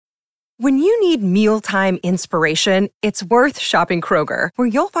When you need mealtime inspiration, it's worth shopping Kroger, where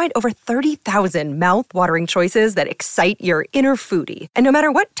you'll find over 30,000 mouth-watering choices that excite your inner foodie. And no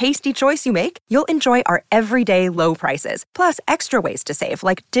matter what tasty choice you make, you'll enjoy our everyday low prices, plus extra ways to save,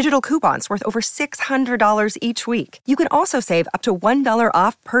 like digital coupons worth over $600 each week. You can also save up to $1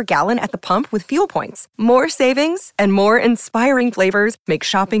 off per gallon at the pump with fuel points. More savings and more inspiring flavors make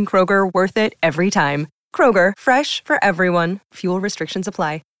shopping Kroger worth it every time. Kroger, fresh for everyone. Fuel restrictions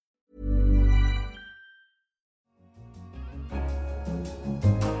apply.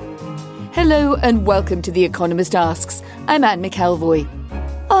 Hello and welcome to The Economist Asks. I'm Anne McElvoy.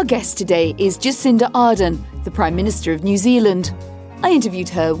 Our guest today is Jacinda Ardern, the Prime Minister of New Zealand. I interviewed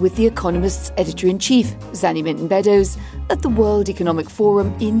her with The Economist's Editor-in-Chief, Zanny Minton-Beddoes, at the World Economic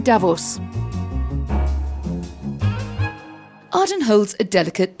Forum in Davos. Ardern holds a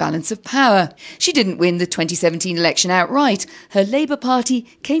delicate balance of power. She didn't win the 2017 election outright. Her Labour Party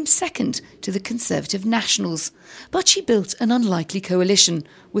came second to the Conservative Nationals. But she built an unlikely coalition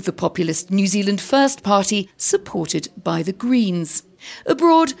with the populist New Zealand First Party, supported by the Greens.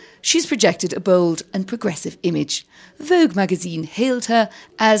 Abroad, she's projected a bold and progressive image. Vogue magazine hailed her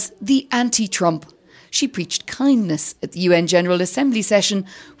as the anti-Trump. She preached kindness at the UN General Assembly session,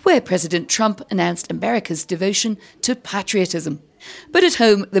 where President Trump announced America's devotion to patriotism. But at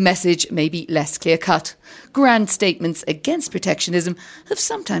home, the message may be less clear-cut. Grand statements against protectionism have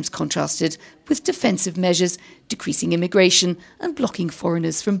sometimes contrasted with defensive measures, decreasing immigration and blocking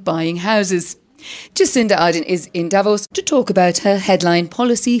foreigners from buying houses. Jacinda Ardern is in Davos to talk about her headline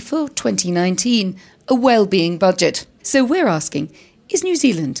policy for 2019, a well-being budget. So we're asking, is New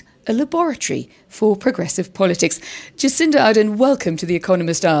Zealand a laboratory for progressive politics? Jacinda Ardern, welcome to The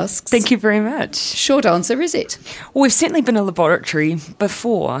Economist Asks. Thank you very much. Short answer, is it? Well, we've certainly been a laboratory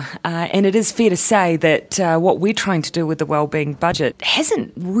before, and it is fair to say that what we're trying to do with the wellbeing budget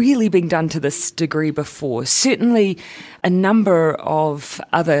hasn't really been done to this degree before. Certainly, a number of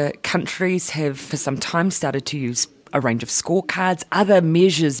other countries have for some time started to use a range of scorecards, other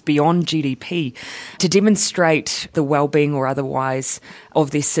measures beyond GDP to demonstrate the well-being or otherwise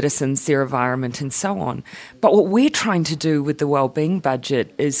of their citizens, their environment and so on. But what we're trying to do with the wellbeing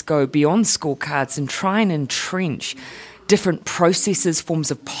budget is go beyond scorecards and try and entrench different processes,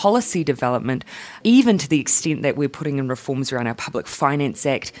 forms of policy development, even to the extent that we're putting in reforms around our Public Finance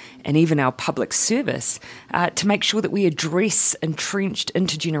Act and even our public service to make sure that we address entrenched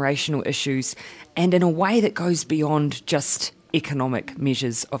intergenerational issues and in a way that goes beyond just economic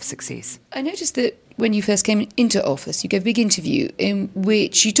measures of success. I noticed that when you first came into office, you gave a big interview in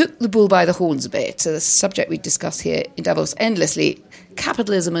which you took the bull by the horns a bit, a subject we discuss here in Davos endlessly,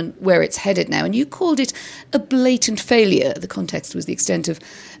 capitalism and where it's headed now, and you called it a blatant failure. The context was the extent of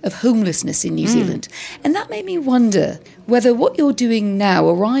homelessness in New Zealand. And that made me wonder whether what you're doing now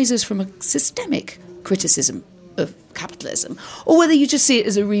arises from a systemic criticism of capitalism, or whether you just see it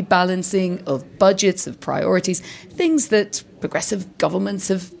as a rebalancing of budgets, of priorities, things that progressive governments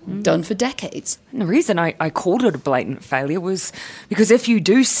have done for decades. And the reason I called it a blatant failure was because if you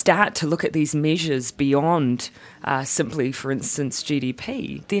do start to look at these measures beyond simply, for instance,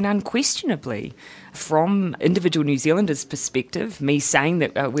 GDP, then unquestionably, from individual New Zealanders' perspective, me saying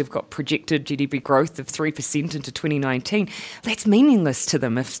that we've got projected GDP growth of 3% into 2019, that's meaningless to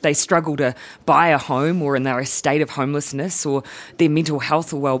them if they struggle to buy a home or in their state of homelessness or their mental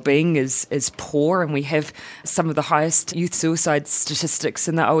health or well-being is poor, and we have some of the highest youth suicide statistics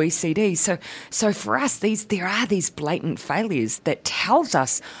in the OECD. So for us, there are these blatant failures that tells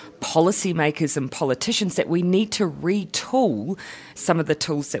us policymakers and politicians that we need to retool some of the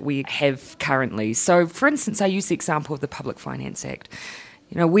tools that we have currently. So, for instance, I use the example of the Public Finance Act.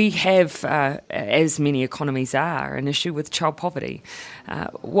 You know, we have, as many economies are, an issue with child poverty.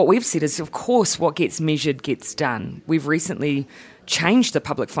 What we've said is, of course, what gets measured gets done. We've recently changed the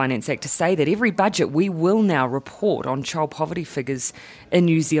Public Finance Act to say that every budget we will now report on child poverty figures in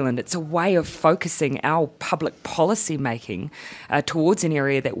New Zealand. It's a way of focusing our public policy making towards an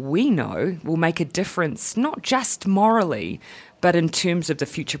area that we know will make a difference, not just morally, but in terms of the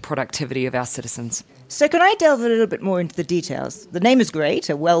future productivity of our citizens. So can I delve a little bit more into the details? The name is great,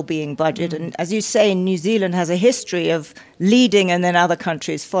 a well-being budget. And as you say, New Zealand has a history of leading and then other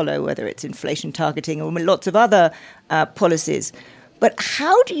countries follow, whether it's inflation targeting or lots of other policies. But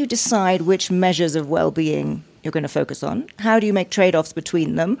how do you decide which measures of well-being you're going to focus on? How do you make trade-offs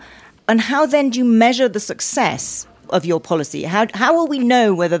between them? And how then do you measure the success of your policy? How will we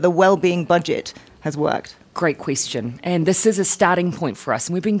know whether the well-being budget has worked? Great question. And this is a starting point for us.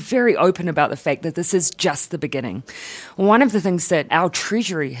 And we've been very open about the fact that this is just the beginning. One of the things that our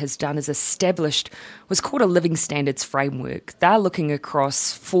Treasury has done is established what's called a living standards framework. They're looking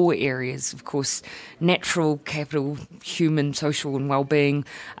across 4 areas, of course, natural capital, human, social and well-being,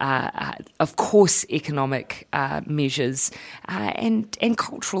 of course, economic measures, and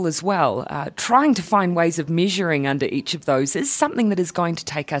cultural as well. Trying to find ways of measuring under each of those is something that is going to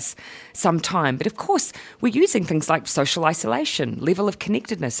take us some time. But of course, we're using things like social isolation, level of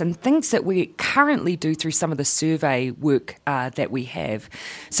connectedness, and things that we currently do through some of the survey work that we have.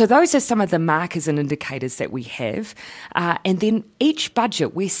 So those are some of the markers and indicators that we have. And then each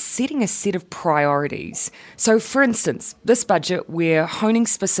budget, we're setting a set of priorities. So for instance, this budget, we're honing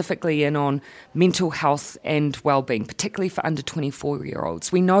specifically in on mental health and well-being, particularly for under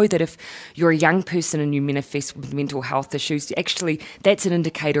 24-year-olds. We know that if you're a young person and you manifest with mental health issues, actually that's an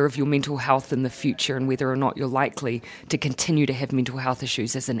indicator of your mental health in the future and whether or not you're likely to continue to have mental health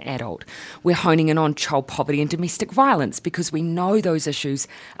issues as an adult. We're honing in on child poverty and domestic violence because we know those issues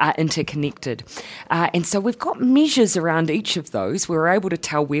are interconnected. And so we've got measures around each of those. We're able to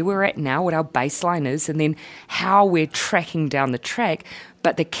tell where we're at now, what our baseline is, and then how we're tracking down the track.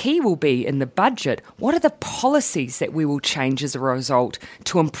 But the key will be in the budget, what are the policies that we will change as a result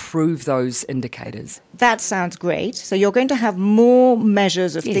to improve those indicators? That sounds great. So you're going to have more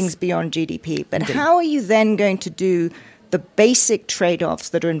measures of Yes. things beyond GDP. But Indeed. how are you then going to do the basic trade-offs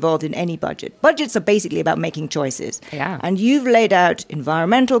that are involved in any budget? Budgets are basically about making choices. Yeah. And you've laid out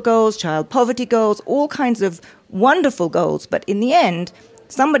environmental goals, child poverty goals, all kinds of wonderful goals. But in the end,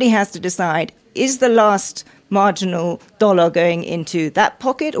 somebody has to decide, is the last marginal dollar going into that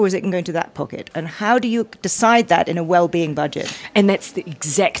pocket or is it going to that pocket? And how do you decide that in a well-being budget? And that's the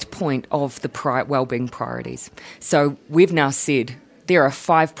exact point of the wellbeing priorities. So we've now said there are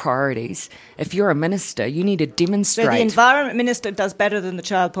 5 priorities. If you're a minister, you need to demonstrate... So the environment minister does better than the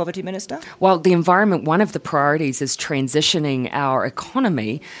child poverty minister? Well, the environment, one of the priorities is transitioning our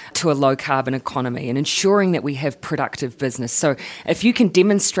economy to a low-carbon economy and ensuring that we have productive business. So if you can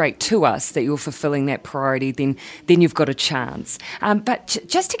demonstrate to us that you're fulfilling that priority, then you've got a chance. But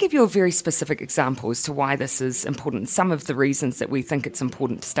just to give you a very specific example as to why this is important, some of the reasons that we think it's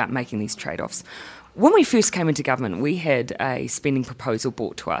important to start making these trade-offs. When we first came into government, we had a spending proposal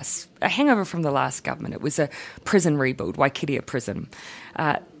brought to us, a hangover from the last government. It was a prison rebuild, Waikeria Prison.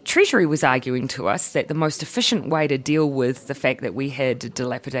 Treasury was arguing to us that the most efficient way to deal with the fact that we had a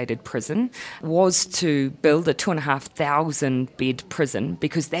dilapidated prison was to build a 2,500 bed prison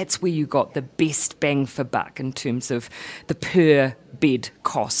because that's where you got the best bang for buck in terms of the per bed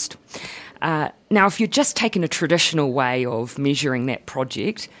cost. Now, if you'd just taken a traditional way of measuring that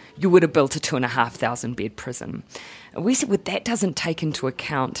project, you would have built a 2,500 bed prison. And we said, well, that doesn't take into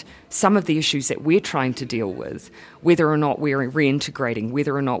account some of the issues that we're trying to deal with, whether or not we're reintegrating,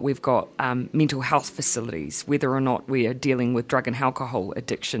 whether or not we've got mental health facilities, whether or not we are dealing with drug and alcohol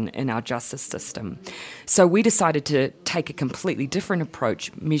addiction in our justice system. So we decided to take a completely different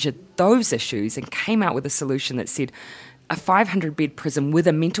approach, measure those issues, and came out with a solution that said, a 500-bed prison with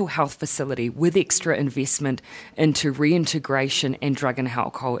a mental health facility with extra investment into reintegration and drug and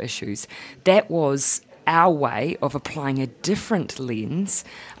alcohol issues. That was our way of applying a different lens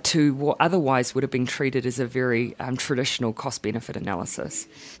to what otherwise would have been treated as a very traditional cost-benefit analysis.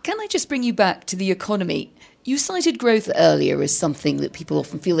 Can I just bring you back to the economy? You cited growth earlier as something that people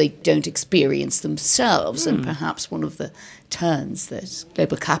often feel they don't experience themselves, and perhaps one of the turns that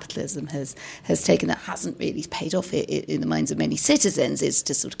global capitalism has taken that hasn't really paid off in the minds of many citizens is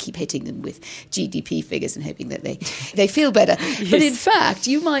to sort of keep hitting them with GDP figures and hoping that they feel better. Yes. But in fact,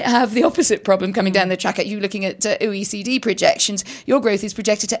 you might have the opposite problem coming down the track at you looking at OECD projections. Your growth is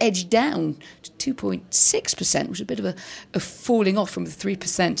projected to edge down to 2.6%, which is a bit of a falling off from the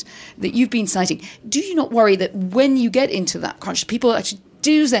 3% that you've been citing. Do you not worry that when you get into that crunch, people actually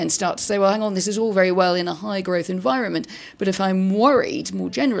do then start to say, well, hang on, this is all very well in a high-growth environment, but if I'm worried more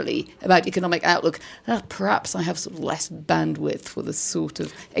generally about economic outlook, perhaps I have sort of less bandwidth for the sort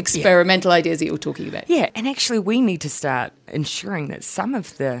of experimental ideas that you're talking about. Yeah, and actually we need to start ensuring that some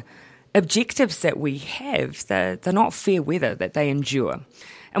of the objectives that we have, they're not fair weather, that they endure.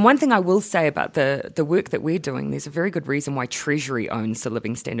 And one thing I will say about the work that we're doing, there's a very good reason why Treasury owns the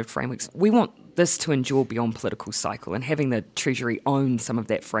Living Standard frameworks. We want this to endure beyond political cycle, and having the Treasury own some of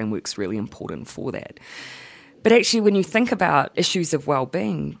that framework is really important for that. But actually, when you think about issues of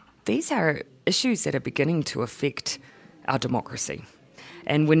well-being, these are issues that are beginning to affect our democracy.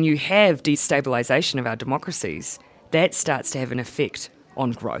 And when you have destabilisation of our democracies, that starts to have an effect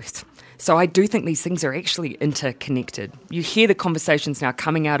on growth. So I do think these things are actually interconnected. You hear the conversations now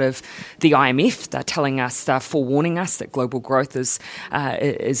coming out of the IMF. They're telling us, they're forewarning us that global growth is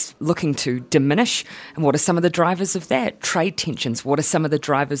looking to diminish. And what are some of the drivers of that? Trade tensions. What are some of the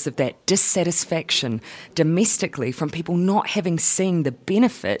drivers of that? Dissatisfaction domestically from people not having seen the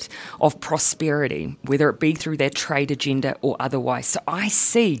benefit of prosperity, whether it be through their trade agenda or otherwise. So I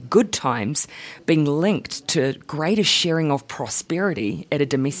see good times being linked to greater sharing of prosperity at a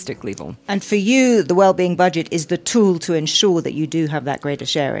domestic level. And for you, the wellbeing budget is the tool to ensure that you do have that greater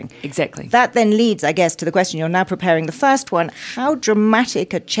sharing. Exactly. That then leads, I guess, to the question. You're now preparing the first one. How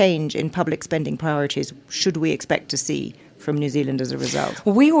dramatic a change in public spending priorities should we expect to see from New Zealand as a result?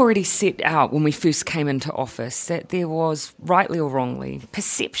 Well, we already set out when we first came into office that there was, rightly or wrongly,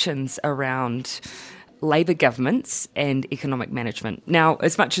 perceptions around Labour governments and economic management. Now,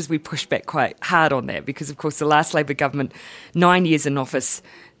 as much as we push back quite hard on that, because of course the last Labour government, 9 years in office,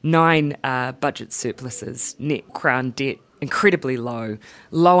 9 budget surpluses, net Crown debt incredibly low,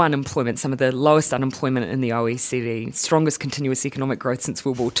 low unemployment, some of the lowest unemployment in the OECD, strongest continuous economic growth since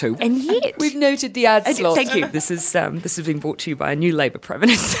World War II. And yet... We've noted the ad slot. Thank you. This has been brought to you by a new Labour Prime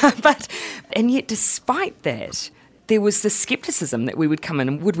Minister. And yet, despite that, there was this scepticism that we would come in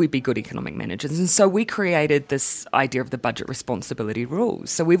and would we be good economic managers? And so we created this idea of the budget responsibility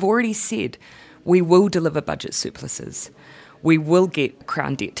rules. So we've already said we will deliver budget surpluses. We will get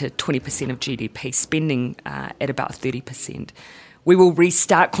Crown debt to 20% of GDP, spending at about 30%. We will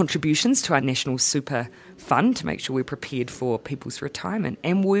restart contributions to our national super fund to make sure we're prepared for people's retirement.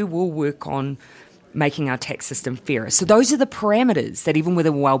 And we will work on making our tax system fairer. So those are the parameters that even with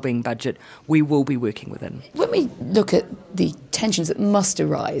a wellbeing budget, we will be working within. When we look at the tensions that must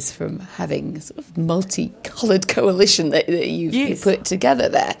arise from having a sort of multicoloured coalition that you've put together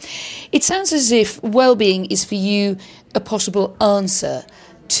there, it sounds as if wellbeing is for you a possible answer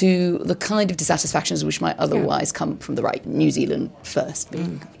to the kind of dissatisfactions which might otherwise come from the right. New Zealand first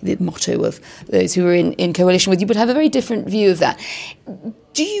being the motto of those who are in coalition with you, but have a very different view of that.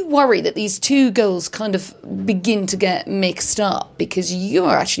 Do you worry that these two goals kind of begin to get mixed up because you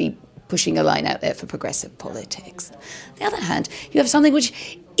are actually pushing a line out there for progressive politics? On the other hand, you have something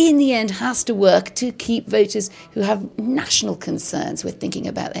which in the end has to work to keep voters who have national concerns with thinking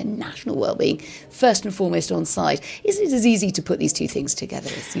about their national well-being first and foremost on side. Is it as easy to put these two things together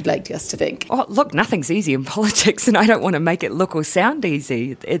as you'd like us to think? Oh, look, nothing's easy in politics, and I don't want to make it look or sound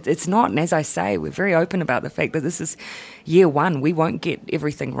easy. It's not, and as I say, we're very open about the fact that this is year one. We won't get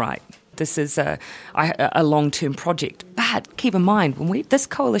everything right. This is a long-term project. But keep in mind, when this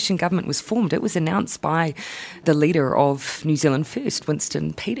coalition government was formed, it was announced by the leader of New Zealand First,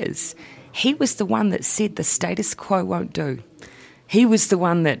 Winston Peters. He was the one that said the status quo won't do. He was the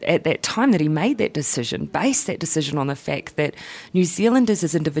one that, at that time that he made that decision, based that decision on the fact that New Zealanders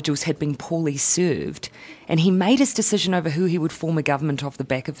as individuals had been poorly served, and he made his decision over who he would form a government off the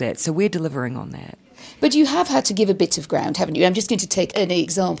back of that. So we're delivering on that. But you have had to give a bit of ground, haven't you? I'm just going to take an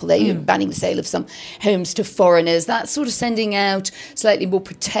example there. You're banning the sale of some homes to foreigners. That's sort of sending out slightly more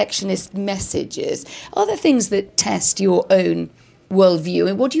protectionist messages. Are there things that test your own worldview,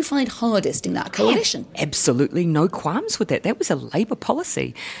 and what do you find hardest in that coalition? Absolutely no qualms with that. That was a Labour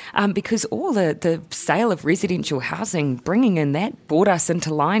policy because all the sale of residential housing, bringing in that, brought us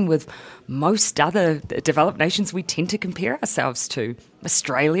into line with most other developed nations we tend to compare ourselves to.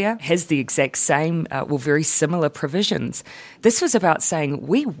 Australia has the exact same, very similar provisions. This was about saying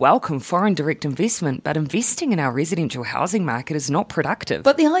we welcome foreign direct investment, but investing in our residential housing market is not productive.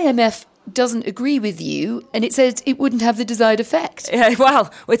 But the IMF doesn't agree with you, and it says it wouldn't have the desired effect.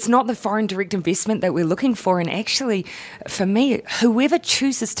 Well, it's not the foreign direct investment that we're looking for. And actually, for me, whoever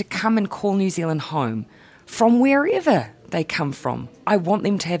chooses to come and call New Zealand home, from wherever they come from, I want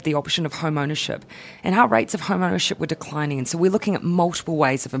them to have the option of home ownership. And our rates of home ownership were declining, and so we're looking at multiple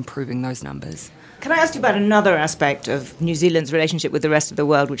ways of improving those numbers. Can I ask you about another aspect of New Zealand's relationship with the rest of the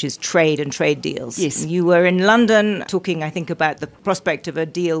world, which is trade and trade deals? Yes. You were in London talking, I think, about the prospect of a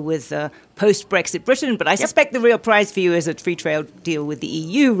deal with post-Brexit Britain, but I suspect the real prize for you is a free trade deal with the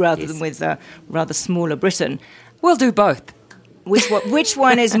EU rather than with a rather smaller Britain. We'll do both. Which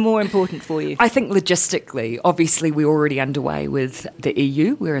one is more important for you? I think logistically, obviously we're already underway with the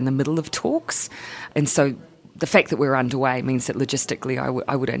EU. We're in the middle of talks. And so the fact that we're underway means that logistically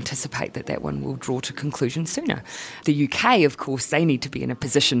I would anticipate that one will draw to conclusion sooner. The UK, of course, they need to be in a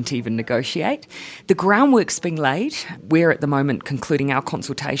position to even negotiate. The groundwork's being laid. We're at the moment concluding our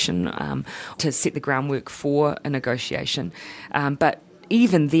consultation to set the groundwork for a negotiation. But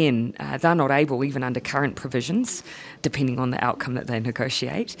even then, they're not able, even under current provisions, depending on the outcome that they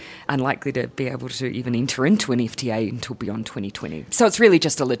negotiate, unlikely to be able to even enter into an FTA until beyond 2020. So it's really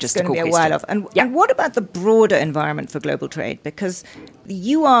just a logistical question. It's going to be a question. while off. And what about the broader environment for global trade? Because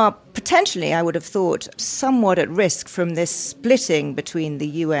you are potentially, I would have thought, somewhat at risk from this splitting between the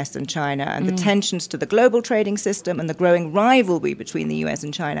US and China and the tensions to the global trading system and the growing rivalry between the US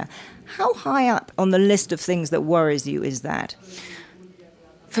and China. How high up on the list of things that worries you is that?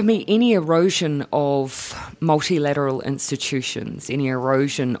 For me, any erosion of multilateral institutions, any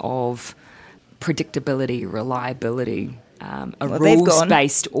erosion of predictability, reliability,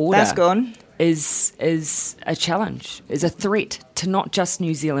 rules-based order That's gone. is a challenge, is a threat to not just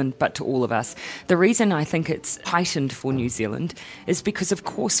New Zealand but to all of us. The reason I think it's heightened for New Zealand is because, of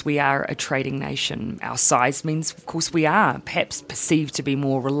course, we are a trading nation. Our size means, of course, we are perhaps perceived to be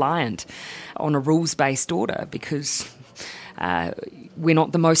more reliant on a rules-based order because we're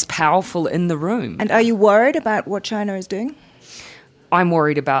not the most powerful in the room. And are you worried about what China is doing? I'm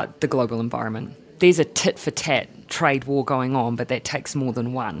worried about the global environment. There's a tit-for-tat trade war going on, but that takes more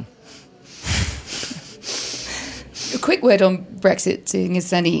than one. A quick word on Brexit, seeing as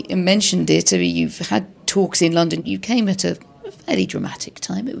Zanny mentioned it. I mean, you've had talks in London. You came at a fairly dramatic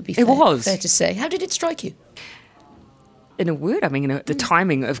time, it would be fair to say. How did it strike you? In a word, I mean, the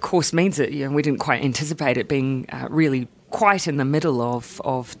timing, of course, means that we didn't quite anticipate it being really quite in the middle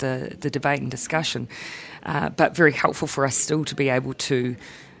of the debate and discussion, but very helpful for us still to be able to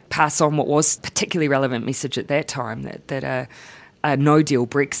pass on what was particularly relevant message at that time, that a no-deal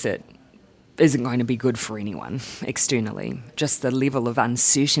Brexit isn't going to be good for anyone externally, just the level of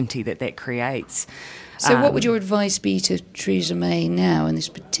uncertainty that creates. So what would your advice be to Theresa May now in this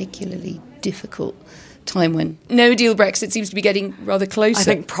particularly difficult time when no-deal Brexit seems to be getting rather closer? I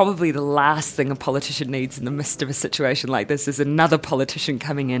think probably the last thing a politician needs in the midst of a situation like this is another politician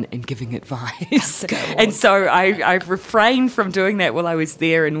coming in and giving advice. And so I've refrained from doing that while I was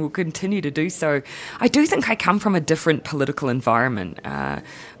there and will continue to do so. I do think I come from a different political environment.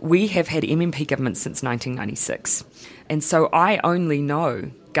 We have had MMP governments since 1996. And so I only know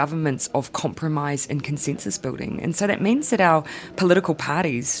governments of compromise and consensus building. And so that means that our political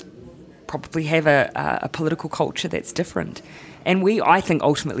parties probably have a political culture that's different. And we, I think,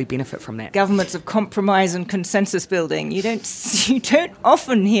 ultimately benefit from that. Governments of compromise and consensus building. You don't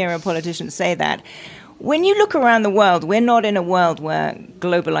often hear a politician say that. When you look around the world, we're not in a world where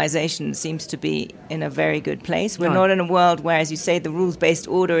globalization seems to be in a very good place. We're not in a world where, as you say, the rules-based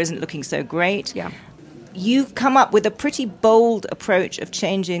order isn't looking so great. Yeah. You've come up with a pretty bold approach of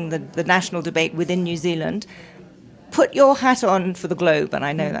changing the national debate within New Zealand. Put your hat on for the globe, and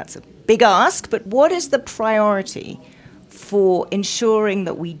I know that's a big ask, but what is the priority for ensuring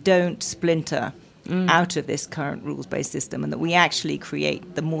that we don't splinter out of this current rules-based system and that we actually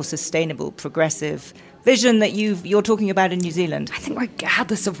create the more sustainable, progressive vision that you're talking about in New Zealand? I think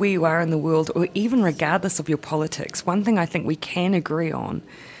regardless of where you are in the world, or even regardless of your politics, one thing I think we can agree on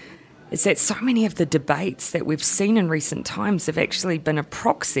is that so many of the debates that we've seen in recent times have actually been a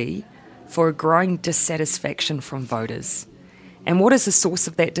proxy for a growing dissatisfaction from voters. And what is the source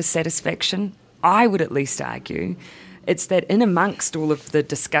of that dissatisfaction? I would at least argue it's that in amongst all of the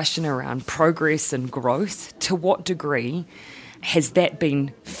discussion around progress and growth, to what degree has that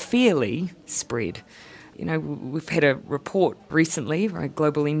been fairly spread? We've had a report recently, a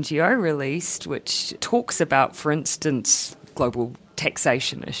global NGO released, which talks about, for instance, global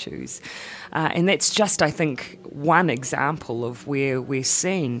taxation issues. And that's just, I think, one example of where we're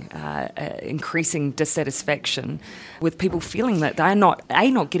seeing increasing dissatisfaction with people feeling that they're not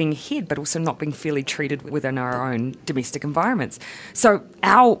getting ahead, but also not being fairly treated within our own domestic environments. So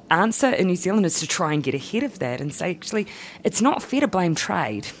our answer in New Zealand is to try and get ahead of that and say, actually, it's not fair to blame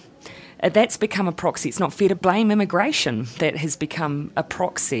trade. That's become a proxy. It's not fair to blame immigration. That has become a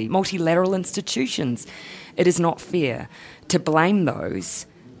proxy. Multilateral institutions. It is not fair to blame those.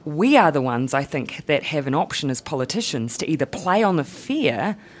 We are the ones, I think, that have an option as politicians to either play on the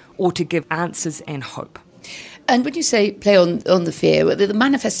fear or to give answers and hope. And when you say play on the fear, the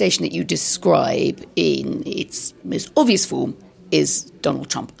manifestation that you describe in its most obvious form is Donald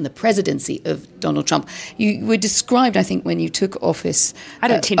Trump and the presidency of Donald Trump. You were described, I think, when you took office. I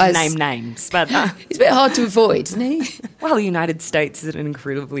don't tend to name names, but it's a bit hard to avoid, isn't he? Well, the United States is an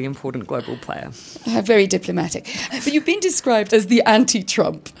incredibly important global player. Very diplomatic. But you've been described as the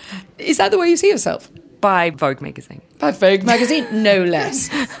anti-Trump. Is that the way you see yourself? By Vogue magazine. By Vogue magazine, no less.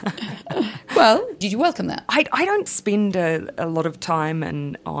 Well, did you welcome that? I don't spend a lot of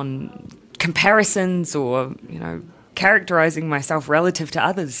time on comparisons or, characterising myself relative to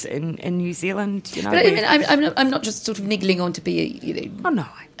others in New Zealand. But I mean, I'm not just sort of niggling on to be, Oh, no.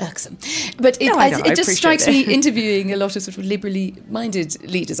 irksome. But it just strikes me, interviewing a lot of sort of liberally minded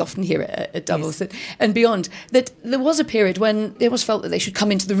leaders, often here at Davos and beyond, that there was a period when it was felt that they should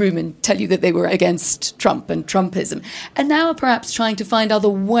come into the room and tell you that they were against Trump and Trumpism, and now are perhaps trying to find other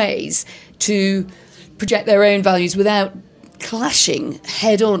ways to project their own values without clashing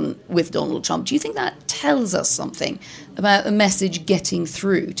head-on with Donald Trump. Do you think that tells us something about the message getting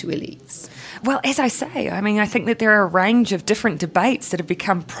through to elites? Well, as I say, I mean, I think that there are a range of different debates that have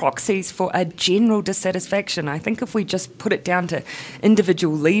become proxies for a general dissatisfaction. I think if we just put it down to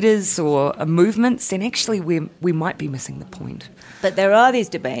individual leaders or movements, then actually we might be missing the point. But there are these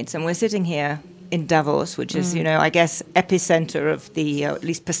debates, and we're sitting here in Davos, which is, I guess, epicenter of the, at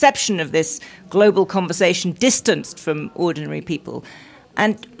least perception of this global conversation distanced from ordinary people.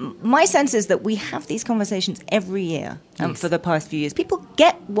 And my sense is that we have these conversations every year for the past few years. People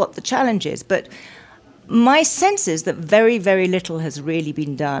get what the challenge is, but my sense is that very, very little has really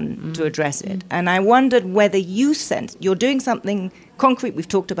been done to address it. And I wondered whether you sense you're doing something concrete. We've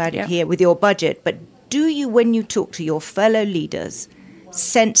talked about it here with your budget, but do you, when you talk to your fellow leaders,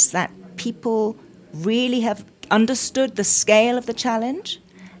 sense that people really have understood the scale of the challenge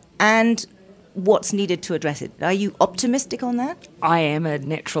and what's needed to address it? Are you optimistic on that? I am a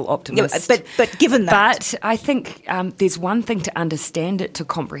natural optimist. But given that... But I think there's one thing to understand it, to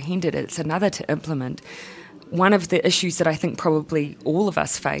comprehend it. It's another to implement. One of the issues that I think probably all of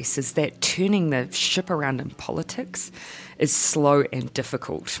us face is that turning the ship around in politics is slow and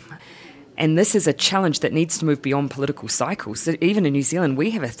difficult. And this is a challenge that needs to move beyond political cycles. So even in New Zealand,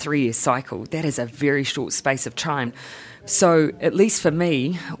 we have a 3-year cycle. That is a very short space of time. So at least for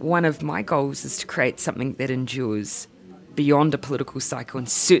me, one of my goals is to create something that endures beyond a political cycle and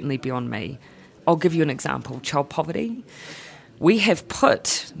certainly beyond me. I'll give you an example, child poverty. We have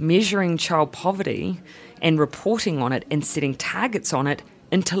put measuring child poverty and reporting on it and setting targets on it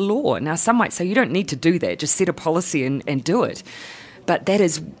into law. Now, some might say you don't need to do that, just set a policy and do it. But that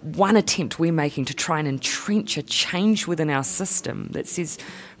is one attempt we're making to try and entrench a change within our system that says,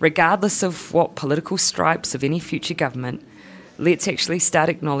 regardless of what political stripes of any future government, let's actually start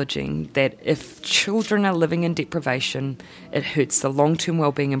acknowledging that if children are living in deprivation, it hurts the long-term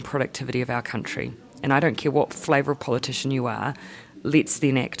well-being and productivity of our country. And I don't care what flavour of politician you are, let's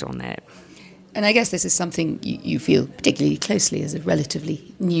then act on that. And I guess this is something you feel particularly closely as a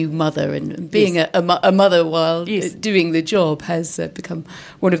relatively new mother, and being a mother while doing the job has become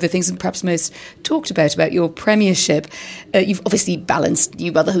one of the things perhaps most talked about your premiership. You've obviously balanced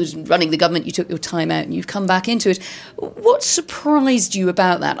new motherhood and running the government. You took your time out and you've come back into it. What surprised you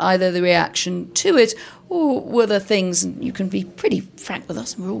about that, either the reaction to it or were there things, and you can be pretty frank with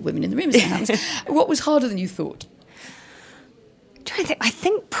us, and we're all women in the room as it happens, what was harder than you thought? I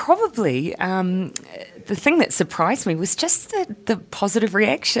think probably the thing that surprised me was just the positive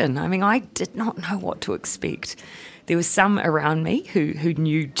reaction. I mean, I did not know what to expect. There was some around me who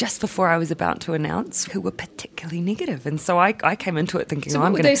knew just before I was about to announce who were particularly negative. And so I came into it thinking,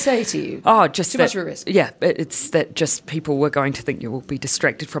 what would they say to you? Oh, just too much of a risk. Yeah, it's that just people were going to think you will be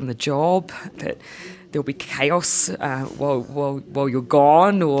distracted from the job, that there'll be chaos while you're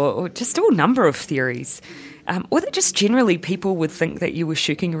gone, or just all number of theories. Or that just generally people would think that you were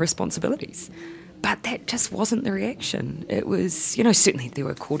shirking your responsibilities. But that just wasn't the reaction. It was, certainly there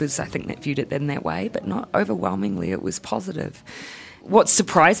were quarters, I think, that viewed it in that way, but not overwhelmingly. It was positive. What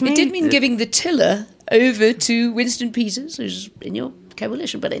surprised me... It did mean giving the tiller over to Winston Peters, who's in your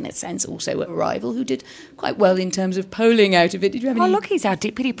coalition, but in a sense also a rival who did quite well in terms of polling out of it. Did you have any... Oh, look, he's our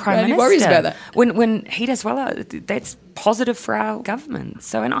Deputy Prime Minister. Any worries about that? When he does well, that's positive for our government.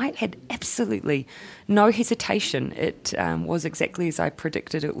 So, and I had absolutely no hesitation. It was exactly as I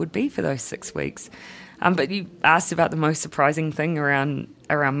predicted it would be for those 6 weeks. But you asked about the most surprising thing around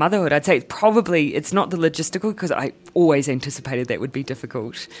motherhood. I'd say probably it's not the logistical, because I always anticipated that would be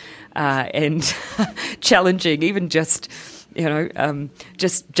difficult and challenging, even just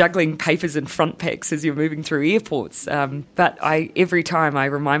juggling papers and front packs as you're moving through airports. But every time I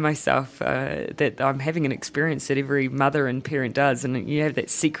remind myself that I'm having an experience that every mother and parent does, and you have that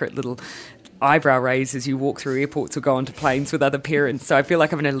secret little eyebrow raise as you walk through airports or go onto planes with other parents. So I feel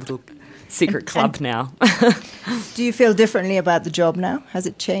like I'm in a little secret club now. Do you feel differently about the job now? Has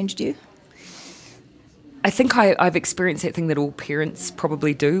it changed you? I think I've experienced that thing that all parents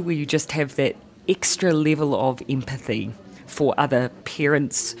probably do, where you just have that extra level of empathy for other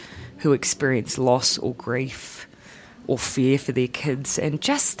parents who experience loss or grief or fear for their kids, and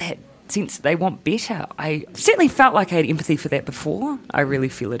just that sense that they want better. I certainly felt like I had empathy for that before. I really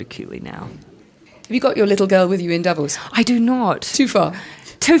feel it acutely now. Have you got your little girl with you in Davos? I do not. Too far.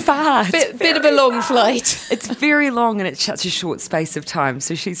 Too far. Bit of a long flight. It's very long and it's such a short space of time.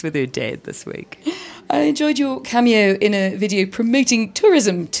 So she's with her dad this week. I enjoyed your cameo in a video promoting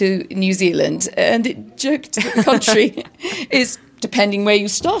tourism to New Zealand, and it joked that the country is, depending where you're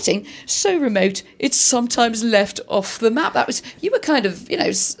starting, so remote it's sometimes left off the map. You were kind of,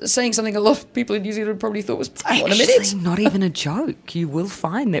 saying something a lot of people in New Zealand probably thought was, hang on a minute. Actually, not even a joke. You will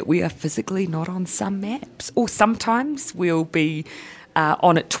find that we are physically not on some maps, or sometimes we'll be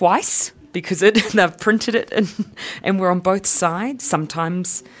on it twice because they've printed it and we're on both sides.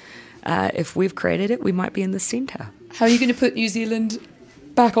 Sometimes, if we've created it, we might be in the centre. How are you going to put New Zealand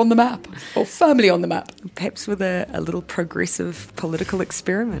back on the map, or firmly on the map? Perhaps with a little progressive political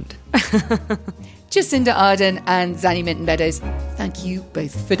experiment. Jacinda Ardern and Zanny Minton-Meadows, thank you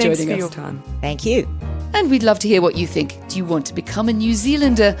both for joining us. Thanks for your time. Thank you. And we'd love to hear what you think. Do you want to become a New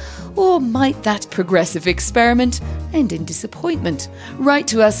Zealander? Or might that progressive experiment end in disappointment? Write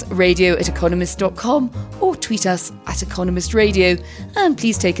to us, radio@economist.com, or tweet us at Economist Radio. And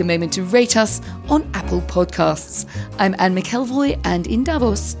please take a moment to rate us on Apple Podcasts. I'm Anne McElvoy, and in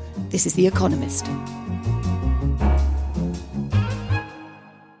Davos, this is The Economist.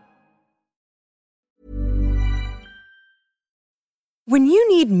 When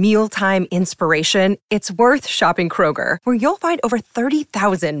you need mealtime inspiration, it's worth shopping Kroger, where you'll find over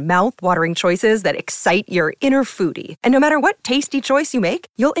 30,000 mouth-watering choices that excite your inner foodie. And no matter what tasty choice you make,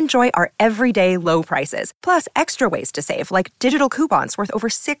 you'll enjoy our everyday low prices, plus extra ways to save, like digital coupons worth over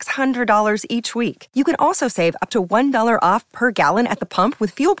 $600 each week. You can also save up to $1 off per gallon at the pump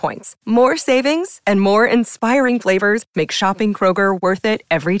with fuel points. More savings and more inspiring flavors make shopping Kroger worth it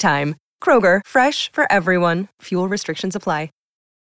every time. Kroger, fresh for everyone. Fuel restrictions apply.